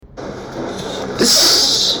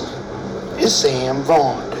This is Sam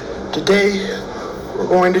Vaughn. Today we're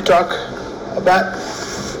going to talk about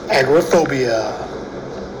agoraphobia.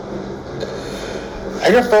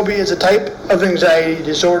 Agoraphobia is a type of anxiety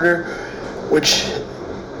disorder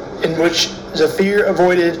in which the fear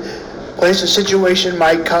avoided place or situation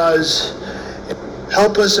might cause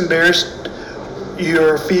helpless, embarrassed.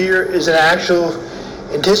 Your fear is an actual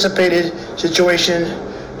anticipated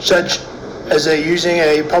situation, such as using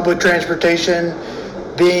a public transportation,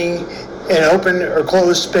 being in open or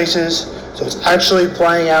closed spaces. So it's actually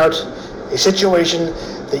playing out a situation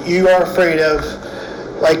that you are afraid of,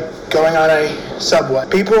 like going on a subway.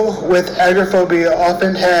 People with agoraphobia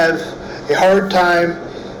often have a hard time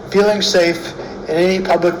feeling safe in any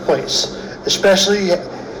public place, especially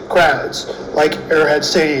crowds like Arrowhead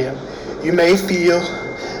Stadium. You may feel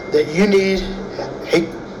that you need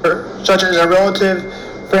such as a relative,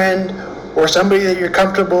 friend, or somebody that you're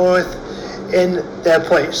comfortable with in that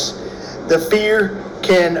place. The fear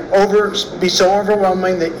can be so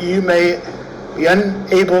overwhelming that you may be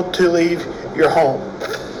unable to leave your home.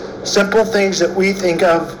 Simple things that we think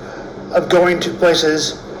of going to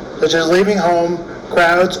places, such as leaving home,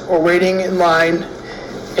 crowds, or waiting in line,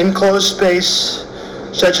 enclosed space,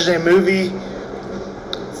 such as a movie,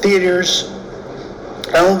 theaters,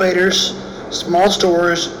 elevators, small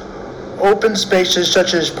stores, open spaces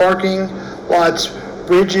such as parking lots,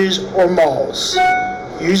 bridges, or malls.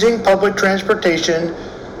 Using public transportation,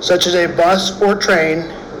 such as a bus or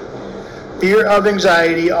train, fear of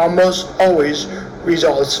anxiety almost always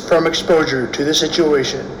results from exposure to the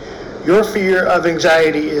situation. Your fear of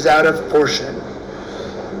anxiety is out of proportion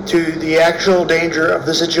to the actual danger of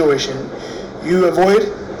the situation. You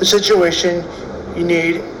avoid the situation, you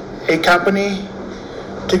need a company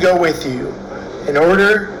to go with you in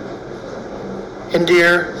order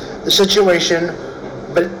endure the situation,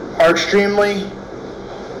 but are extremely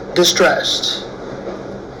distressed.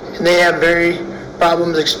 And they have very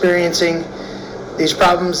problems experiencing these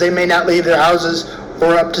problems. They may not leave their houses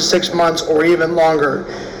for up to 6 months or even longer.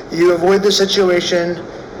 You avoid the situation.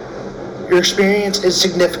 Your experience is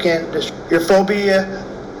significant. Your phobia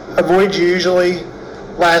avoids usually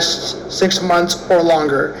lasts 6 months or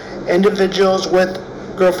longer. Individuals with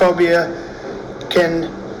agoraphobia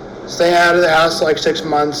can stay out of the house like 6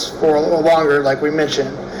 months or longer, like we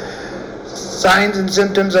mentioned. Signs and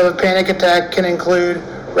symptoms of a panic attack can include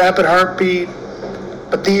rapid heartbeat,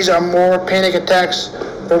 but these are more panic attacks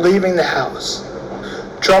for leaving the house.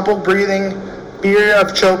 Trouble breathing, fear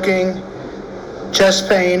of choking, chest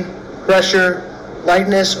pain, pressure,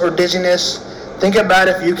 lightness or dizziness. Think about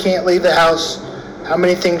if you can't leave the house, how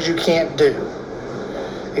many things you can't do.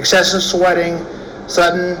 Excessive sweating,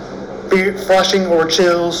 sudden flushing or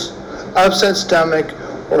chills, upset stomach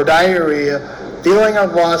or diarrhea, feeling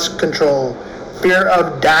of lost control, fear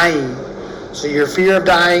of dying. So your fear of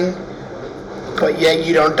dying, but yet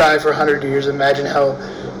you don't die for 100 years. Imagine how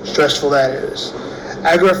stressful that is.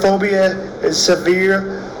 Agoraphobia is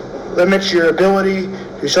severe, limits your ability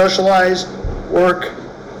to socialize, work,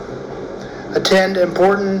 attend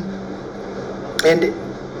important, and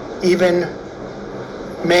even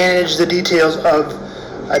manage the details of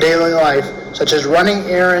a daily life, such as running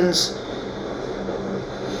errands.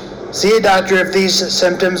 See a doctor if these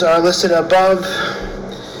symptoms are listed above.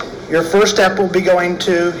 Your first step will be going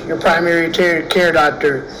to your primary care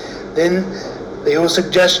doctor. Then they will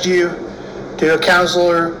suggest you to a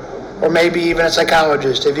counselor or maybe even a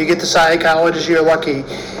psychologist. If you get the psychologist, you're lucky.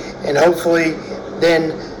 And hopefully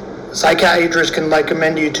then psychiatrists can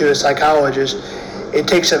recommend you to a psychologist. It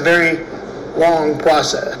takes a very long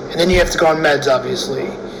process. And then you have to go on meds, obviously.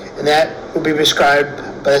 And that will be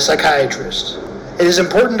prescribed by a psychiatrist. It is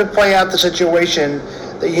important to play out the situation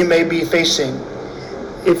that you may be facing.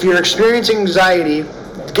 If you're experiencing anxiety,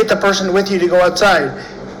 get the person with you to go outside.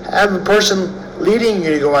 Have a person leading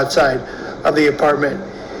you to go outside of the apartment.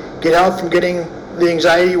 Get help from getting the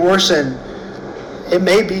anxiety worsen. It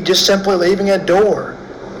may be just simply leaving a door.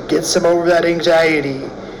 Get some over that anxiety.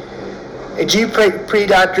 A GP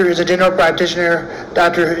doctor is a general practitioner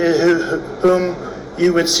doctor whom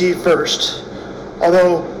you would see first.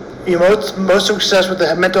 Although most success with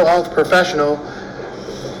a mental health professional,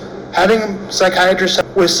 having psychiatrists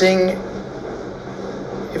with seeing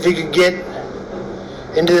if you could get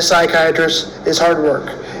into the psychiatrist is hard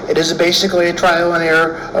work. It is basically a trial and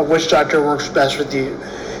error of which doctor works best with you.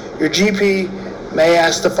 Your GP may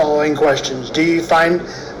ask the following questions. Do you find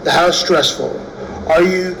the house stressful? Are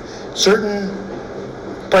you certain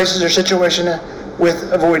places or situations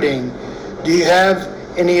with avoiding? Do you have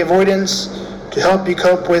any avoidance to help you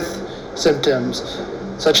cope with symptoms,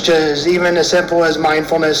 such as even as simple as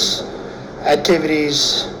mindfulness,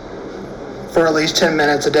 activities for at least 10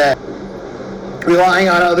 minutes a day. Relying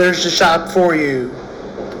on others to shop for you.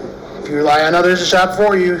 If you rely on others to shop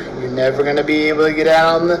for you, you're never going to be able to get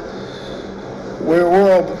out on the real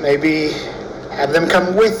world. Maybe have them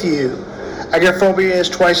come with you. Agoraphobia is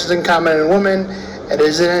twice as common in women as it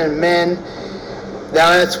is in men. Now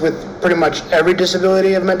that's with pretty much every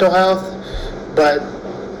disability of mental health, but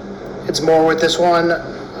it's more with this one.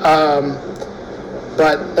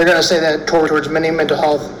 But they're going to say that towards many mental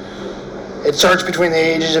health, it starts between the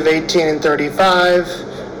ages of 18 and 35.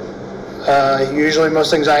 Usually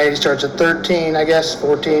most anxiety starts at 13,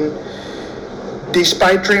 14.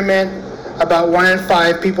 Despite treatment, about 1 in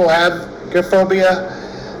 5 people have agoraphobia.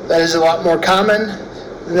 That is a lot more common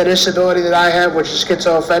than the disability that I have, which is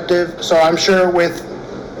schizoaffective. So I'm sure with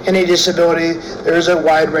any disability, there is a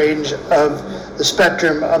wide range of the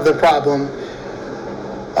spectrum of the problem.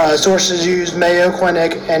 Sources use Mayo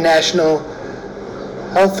Clinic and National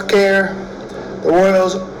Healthcare. The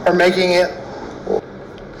Royals are making it.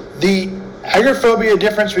 The agoraphobia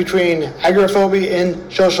difference between agoraphobia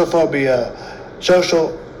and social phobia.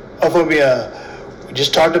 We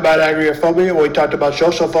just talked about agoraphobia. We talked about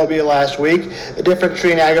social phobia last week. The difference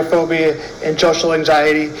between agoraphobia and social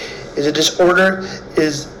anxiety is a disorder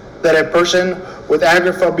is that a person with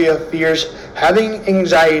agoraphobia fears having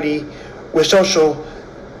anxiety with social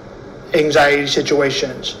anxiety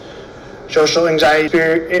situations. Social anxiety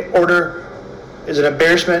disorder is an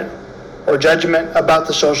embarrassment or judgment about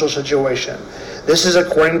the social situation. This is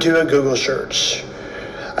according to a Google search.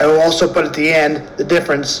 I will also put at the end the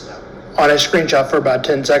difference on a screenshot for about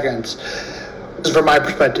 10 seconds. This is from my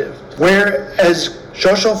perspective. Whereas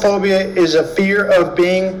social phobia is a fear of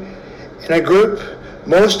being in a group,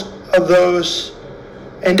 most of those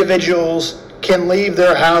individuals can leave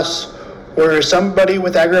their house, whereas somebody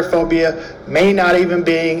with agoraphobia may not even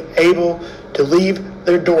be able to leave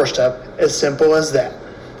their doorstep. As simple as that.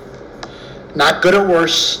 Not good or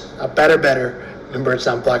worse, not bad or better. Remember, it's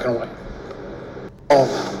not black and white.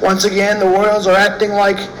 Once again, the Royals are acting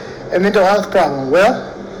like a mental health problem.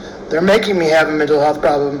 Well, they're making me have a mental health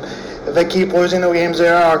problem. If they keep losing the games they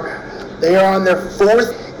are on their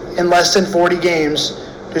 4th in less than 40 games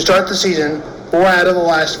to start the season, 4 out of the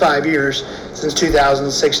last 5 years since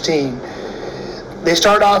 2016. They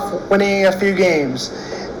start off winning a few games,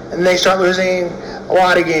 and they start losing a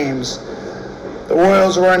lot of games. The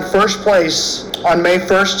Royals were in first place on May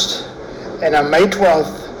 1st, and on May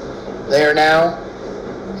 12th, they are now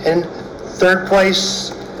in 3rd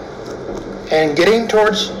place and getting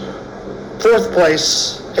towards 4th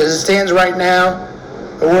place. As it stands right now,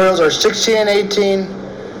 the Royals are 16 and 18,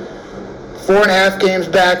 4.5 games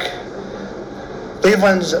back.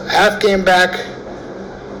 Cleveland's half game back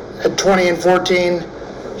at 20 and 14.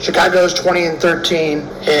 Chicago's 20 and 13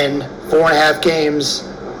 in 4.5 games.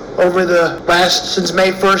 Over the last, since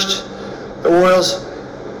May 1st, the Royals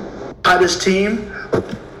hottest team.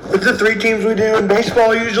 With the 3 teams we do in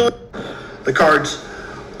baseball usually, the Cards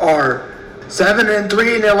are 7 and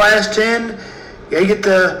 3 in their last 10. They get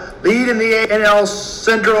the lead in the NL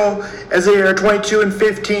Central as they are 22 and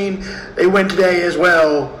 15. They win today as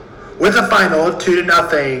well with a final of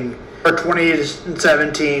 2-0 or 20 and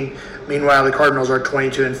 17. Meanwhile, the Cardinals are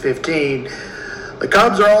 22 and 15. The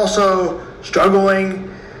Cubs are also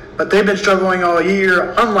struggling, but they've been struggling all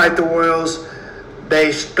year. Unlike the Royals,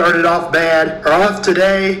 they started off bad. Are off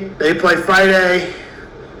today. They play Friday.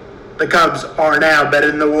 The Cubs are now better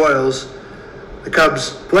than the Royals. The Cubs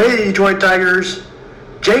play the Detroit Tigers.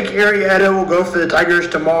 Jake Arrieta will go for the Tigers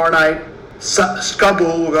tomorrow night.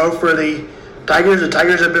 Scubble will go for the Tigers. The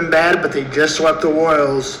Tigers have been bad, but they just swept the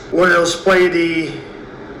Royals. Royals play the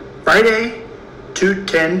Friday,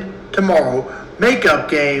 2-10 tomorrow. Makeup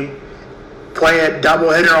game. Play a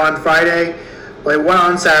doubleheader on Friday. Play 1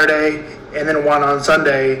 on Saturday, and then 1 on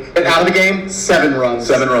Sunday. And out of the game, 7 runs.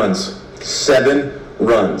 7 runs. 7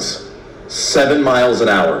 runs. 7 miles an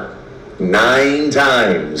hour. 9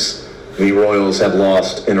 times the Royals have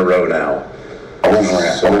lost in a row now. Over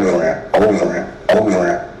and over and over and over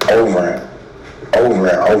and over and over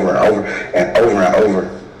and over and over and over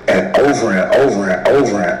and over and over and over and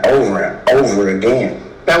over and over and over again.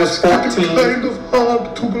 That was 14. It's kind of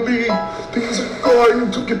hard to believe things are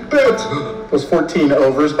going to get better. Those 14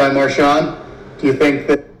 overs by Marchand. Do you think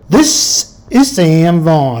that... This is Sam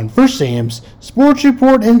Vaughn for Sam's Sports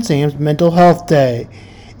Report and Sam's Mental Health Day.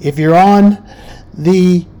 If you're on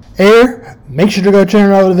the air, make sure to go check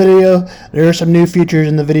out the video. There are some new features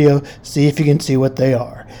in the video. See if you can see what they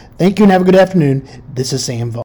are. Thank you and have a good afternoon. This is Sam Vaughn.